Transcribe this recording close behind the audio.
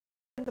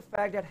the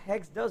fact that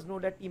Hex does know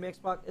that Team X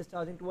Park is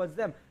charging towards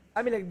them.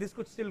 I mean, like, this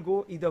could still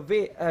go either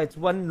way. It's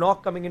one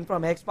knock coming in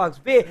from Hex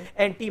Park's way,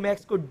 and Team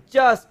X could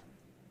just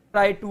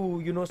try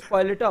to, you know,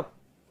 spoil it up.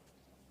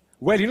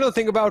 Well, you know, the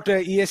thing about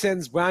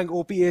ESN's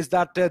VangOP is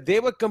that they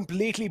were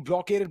completely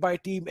blockaded by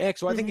Team X.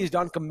 So I think he's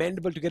done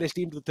commendable to get his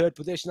team to the third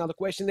position. Now, the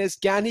question is,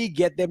 can he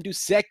get them to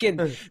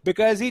second?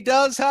 Because he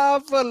does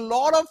have a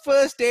lot of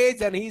first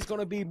aids, and he's going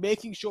to be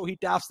making sure he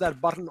taps that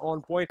button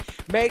on point.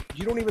 Mate,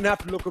 you don't even have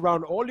to look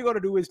around. All you got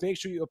to do is make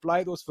sure you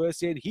apply those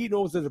first aid. He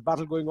knows there's a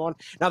battle going on.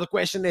 Now, the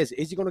question is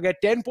he going to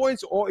get 10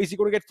 points or is he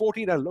going to get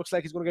 14? And it looks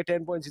like he's going to get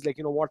 10 points. He's like,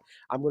 you know what?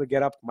 I'm going to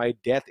get up. My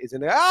death is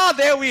in there. Ah,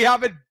 there we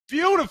have it.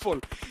 Beautiful.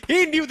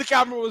 He knew the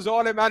camera was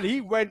on him, and he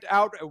went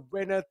out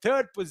in a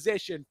third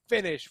position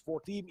finish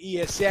for Team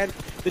ESN,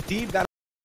 the team that